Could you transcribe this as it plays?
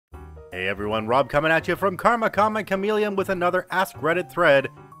Hey everyone, Rob coming at you from Karma Comic Chameleon with another Ask Reddit thread.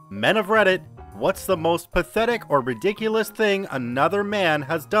 Men of Reddit, what's the most pathetic or ridiculous thing another man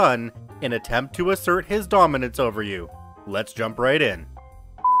has done in attempt to assert his dominance over you? Let's jump right in.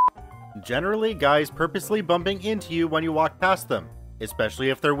 Generally, guys purposely bumping into you when you walk past them, especially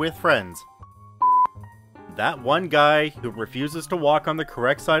if they're with friends. That one guy who refuses to walk on the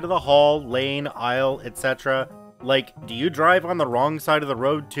correct side of the hall, lane, aisle, etc. Like, do you drive on the wrong side of the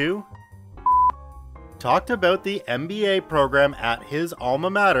road too? Talked about the MBA program at his alma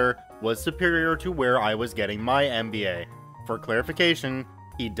mater was superior to where I was getting my MBA. For clarification,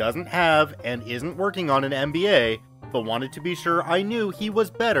 he doesn't have and isn't working on an MBA, but wanted to be sure I knew he was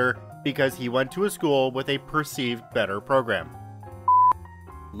better because he went to a school with a perceived better program.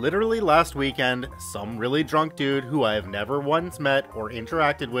 Literally last weekend, some really drunk dude who I have never once met or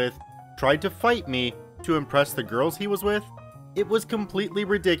interacted with tried to fight me to impress the girls he was with. It was completely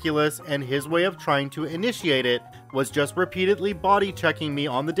ridiculous, and his way of trying to initiate it was just repeatedly body checking me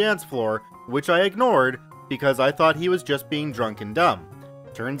on the dance floor, which I ignored because I thought he was just being drunk and dumb.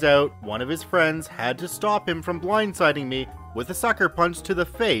 Turns out, one of his friends had to stop him from blindsiding me with a sucker punch to the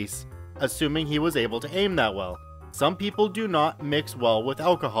face, assuming he was able to aim that well. Some people do not mix well with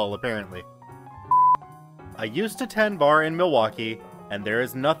alcohol, apparently. I used to tend bar in Milwaukee, and there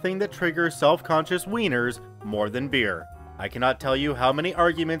is nothing that triggers self-conscious wieners more than beer. I cannot tell you how many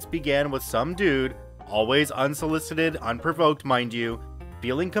arguments began with some dude, always unsolicited, unprovoked mind you,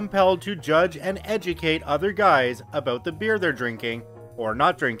 feeling compelled to judge and educate other guys about the beer they're drinking or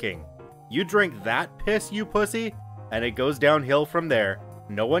not drinking. You drink that piss, you pussy, and it goes downhill from there.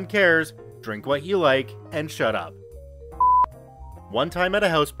 No one cares, drink what you like, and shut up. One time at a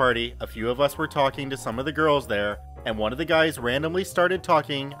house party, a few of us were talking to some of the girls there, and one of the guys randomly started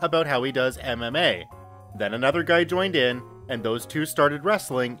talking about how he does MMA. Then another guy joined in, and those two started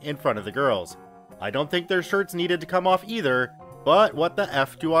wrestling in front of the girls. I don't think their shirts needed to come off either, but what the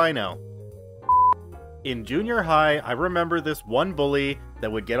F do I know? In junior high, I remember this one bully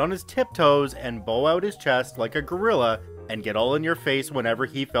that would get on his tiptoes and bow out his chest like a gorilla and get all in your face whenever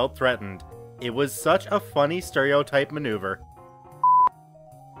he felt threatened. It was such a funny stereotype maneuver.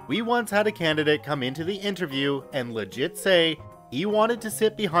 We once had a candidate come into the interview and legit say he wanted to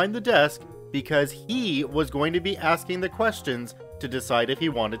sit behind the desk because he was going to be asking the questions to decide if he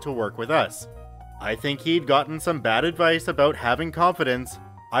wanted to work with us. I think he'd gotten some bad advice about having confidence.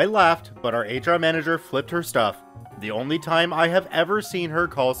 I laughed, but our HR manager flipped her stuff. The only time I have ever seen her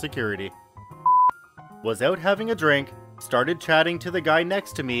call security. Was out having a drink, started chatting to the guy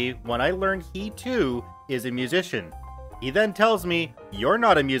next to me when I learned he too is a musician. He then tells me, "You're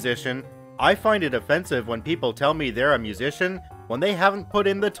not a musician. I find it offensive when people tell me they're a musician when they haven't put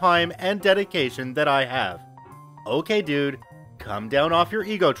in the time and dedication that I have." Okay dude, come down off your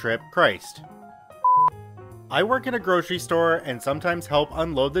ego trip, Christ. I work in a grocery store and sometimes help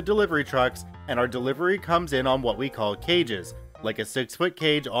unload the delivery trucks, and our delivery comes in on what we call cages, like a 6-foot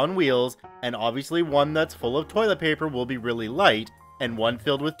cage on wheels, and obviously one that's full of toilet paper will be really light, and one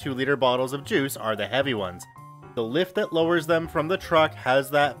filled with 2-liter bottles of juice are the heavy ones. The lift that lowers them from the truck has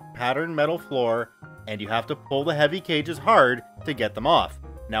that patterned metal floor, and you have to pull the heavy cages hard to get them off.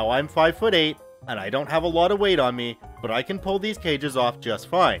 Now I'm 5'8", and I don't have a lot of weight on me, but I can pull these cages off just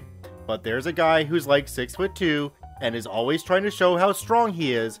fine. But there's a guy who's like 6'2", and is always trying to show how strong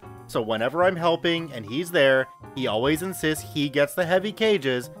he is, so whenever I'm helping and he's there, he always insists he gets the heavy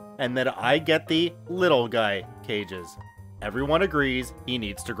cages, and that I get the little guy cages. Everyone agrees he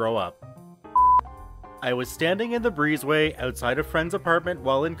needs to grow up. I was standing in the breezeway outside a friend's apartment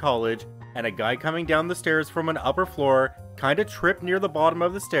while in college, and a guy coming down the stairs from an upper floor kinda tripped near the bottom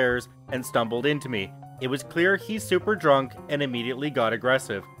of the stairs and stumbled into me. It was clear he's super drunk and immediately got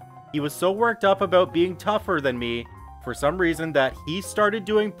aggressive. He was so worked up about being tougher than me for some reason that he started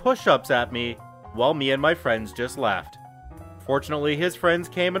doing push-ups at me while me and my friends just laughed. Fortunately, his friends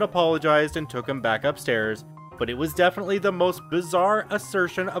came and apologized and took him back upstairs, but it was definitely the most bizarre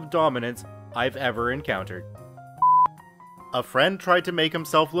assertion of dominance I've ever encountered. A friend tried to make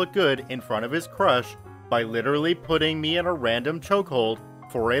himself look good in front of his crush by literally putting me in a random chokehold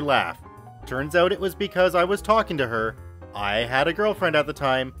for a laugh. Turns out it was because I was talking to her. I had a girlfriend at the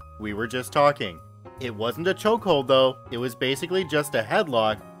time, we were just talking. It wasn't a chokehold though, it was basically just a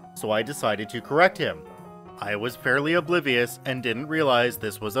headlock, so I decided to correct him. I was fairly oblivious and didn't realize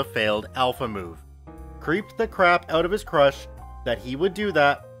this was a failed alpha move. Creeped the crap out of his crush that he would do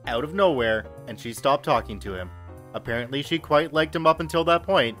that out of nowhere, and she stopped talking to him. Apparently she quite liked him up until that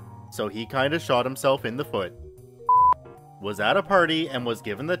point, so he kinda shot himself in the foot. Was at a party and was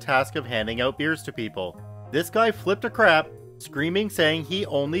given the task of handing out beers to people. This guy flipped a crap, screaming saying he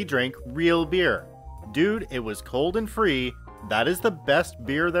only drank real beer. Dude, it was cold and free. That is the best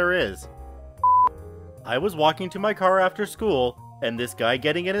beer there is. I was walking to my car after school, and this guy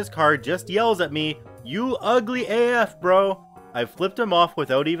getting in his car just yells at me, "You ugly AF, bro." I flipped him off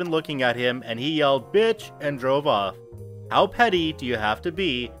without even looking at him, and he yelled, "Bitch," and drove off. How petty do you have to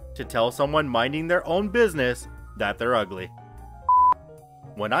be to tell someone minding their own business that they're ugly?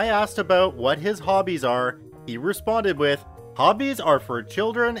 When I asked about what his hobbies are, he responded with, "Hobbies are for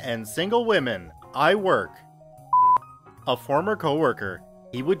children and single women. I work." A former coworker.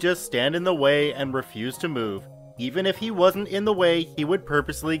 He would just stand in the way and refuse to move. Even if he wasn't in the way, he would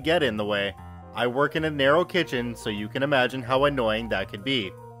purposely get in the way. I work in a narrow kitchen, so you can imagine how annoying that could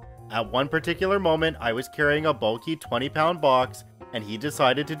be. At one particular moment, I was carrying a bulky 20-pound box, and he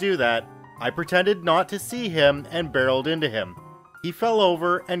decided to do that. I pretended not to see him and barreled into him. He fell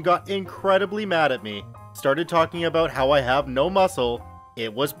over and got incredibly mad at me, started talking about how I have no muscle.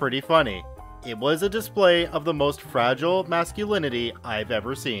 It was pretty funny. It was a display of the most fragile masculinity I've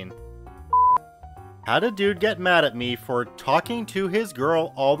ever seen. Had a dude get mad at me for talking to his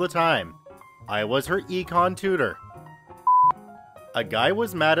girl all the time. I was her econ tutor. A guy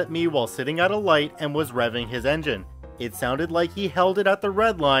was mad at me while sitting at a light and was revving his engine. It sounded like he held it at the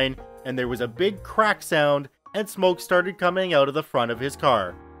red line, and there was a big crack sound and smoke started coming out of the front of his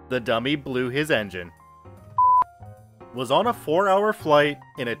car. The dummy blew his engine. Was on a 4-hour flight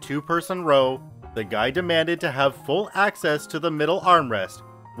in a 2-person row. The guy demanded to have full access to the middle armrest,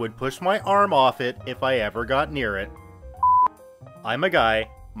 would push my arm off it if I ever got near it. I'm a guy.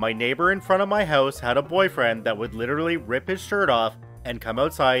 My neighbor in front of my house had a boyfriend that would literally rip his shirt off and come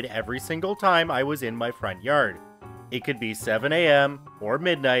outside every single time I was in my front yard. It could be 7 a.m. or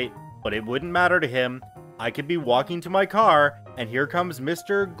midnight, but it wouldn't matter to him. I could be walking to my car, and here comes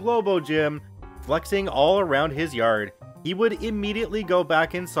Mr. Globo Jim, flexing all around his yard. He would immediately go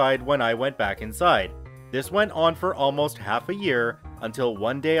back inside when I went back inside. This went on for almost half a year, until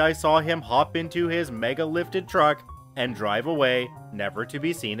one day I saw him hop into his mega lifted truck and drive away, never to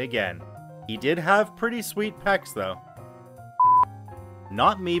be seen again. He did have pretty sweet pecs though.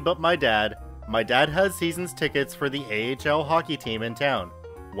 Not me, but my dad. My dad has season's tickets for the AHL hockey team in town.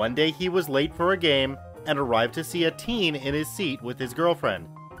 One day he was late for a game and arrived to see a teen in his seat with his girlfriend.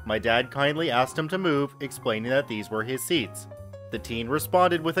 My dad kindly asked him to move, explaining that these were his seats. The teen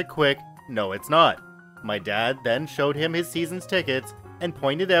responded with a quick, "No, it's not." My dad then showed him his season's tickets and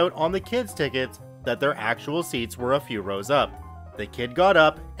pointed out on the kids' tickets that their actual seats were a few rows up. The kid got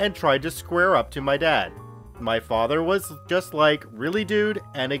up and tried to square up to my dad. My father was just like, "Really, dude?"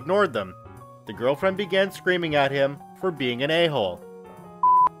 and ignored them. The girlfriend began screaming at him for being an a-hole.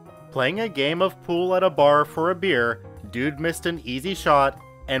 Playing a game of pool at a bar for a beer, dude missed an easy shot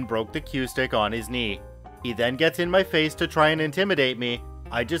and broke the cue stick on his knee. He then gets in my face to try and intimidate me.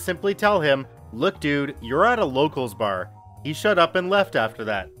 I just simply tell him, "Look dude, you're at a locals bar." He shut up and left after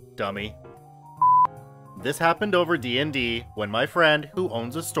that, dummy. This happened over D&D when my friend, who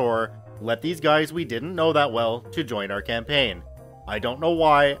owns a store, let these guys we didn't know that well to join our campaign. I don't know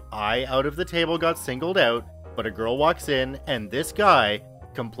why I out of the table got singled out, but a girl walks in and this guy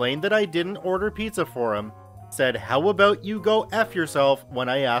complained that I didn't order pizza for him, said how about you go F yourself when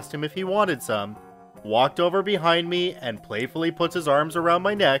I asked him if he wanted some, walked over behind me and playfully puts his arms around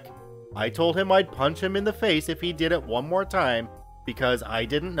my neck. I told him I'd punch him in the face if he did it one more time because I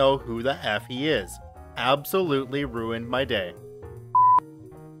didn't know who the F he is. Absolutely ruined my day.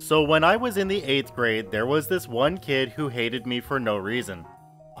 So when I was in the 8th grade, there was this one kid who hated me for no reason.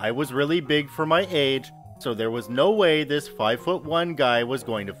 I was really big for my age, so there was no way this 5'1" guy was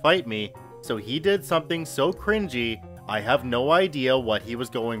going to fight me, so he did something so cringy, I have no idea what he was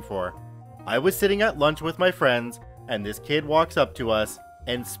going for. I was sitting at lunch with my friends, and this kid walks up to us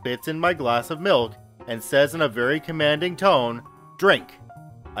and spits in my glass of milk and says in a very commanding tone, "Drink."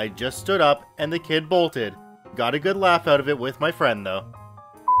 I just stood up and the kid bolted. Got a good laugh out of it with my friend though.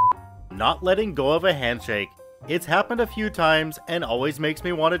 Not letting go of a handshake. It's happened a few times and always makes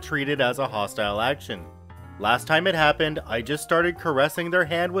me want to treat it as a hostile action. Last time it happened, I just started caressing their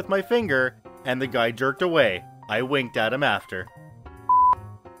hand with my finger and the guy jerked away. I winked at him after.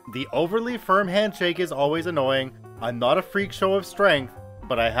 The overly firm handshake is always annoying. I'm not a freak show of strength,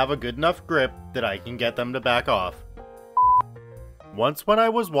 but I have a good enough grip that I can get them to back off. Once when I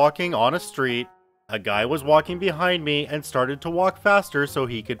was walking on a street, a guy was walking behind me and started to walk faster so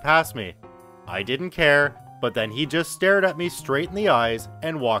he could pass me. I didn't care, but then he just stared at me straight in the eyes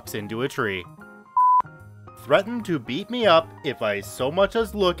and walks into a tree. Threatened to beat me up if I so much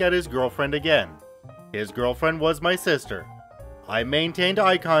as look at his girlfriend again. His girlfriend was my sister. I maintained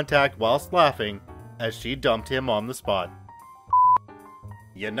eye contact whilst laughing as she dumped him on the spot.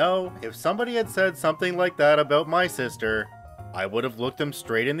 You know, if somebody had said something like that about my sister, I would have looked them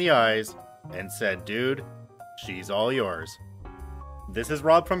straight in the eyes and said, dude, she's all yours. This is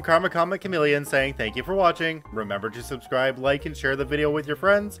Rob from Karma Comic Chameleon saying thank you for watching. Remember to subscribe, like, and share the video with your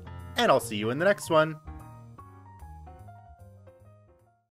friends, and I'll see you in the next one.